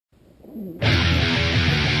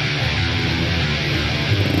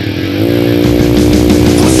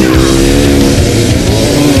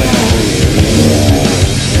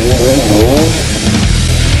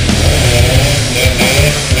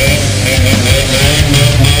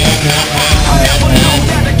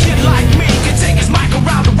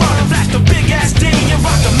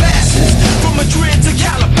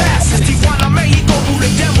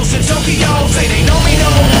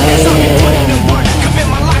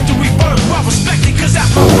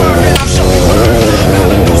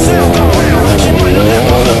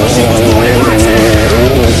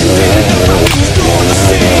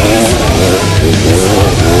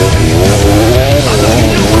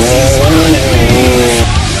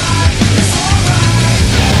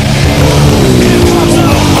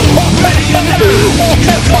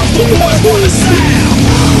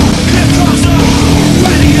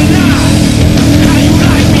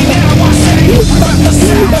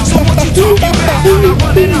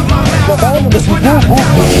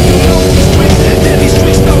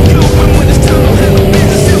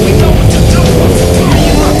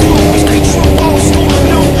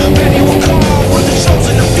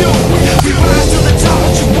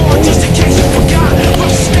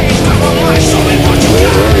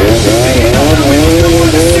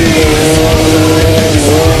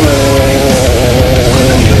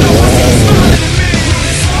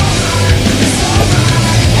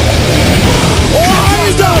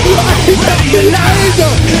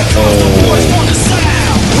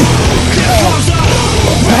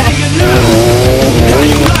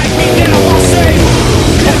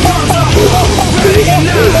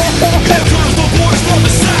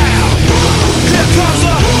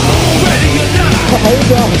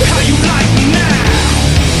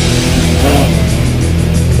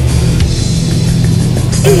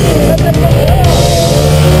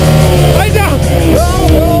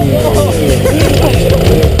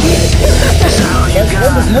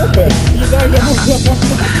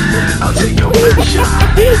I'll take your best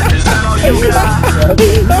shot. Is that all you got? I'll take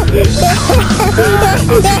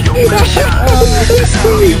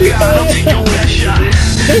your best shot.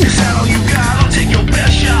 Is that all you got? I'll take your best shot. Is that all you got? I'll take your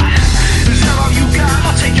best shot. Is that all you got?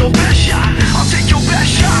 I'll take your best shot. I'll take your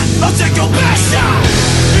best shot. I'll take your best shot.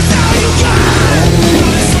 Is that all you got?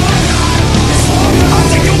 I'll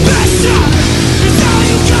take your best shot. Is that all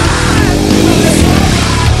you got?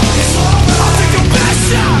 I'll take your best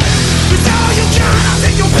shot. Is that all you got? I'll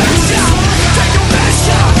take your best shot. Take your best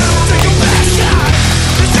shot. Take your best shot.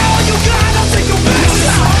 Is that all you got? I'll take your best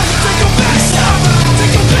shot. Take your best shot.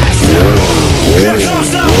 Take your best shot. Here comes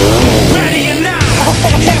the ready and now.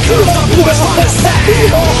 Here comes the boys from the south.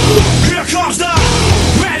 Here comes the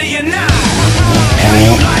ready and now. How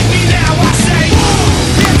you like me now? I say.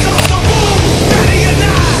 Here comes the boom. Ready and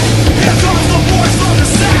now. Here comes the boys from the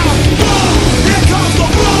south. Here comes the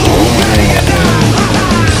boom. Ready and now.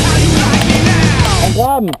 How you like me now?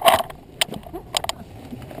 Graben.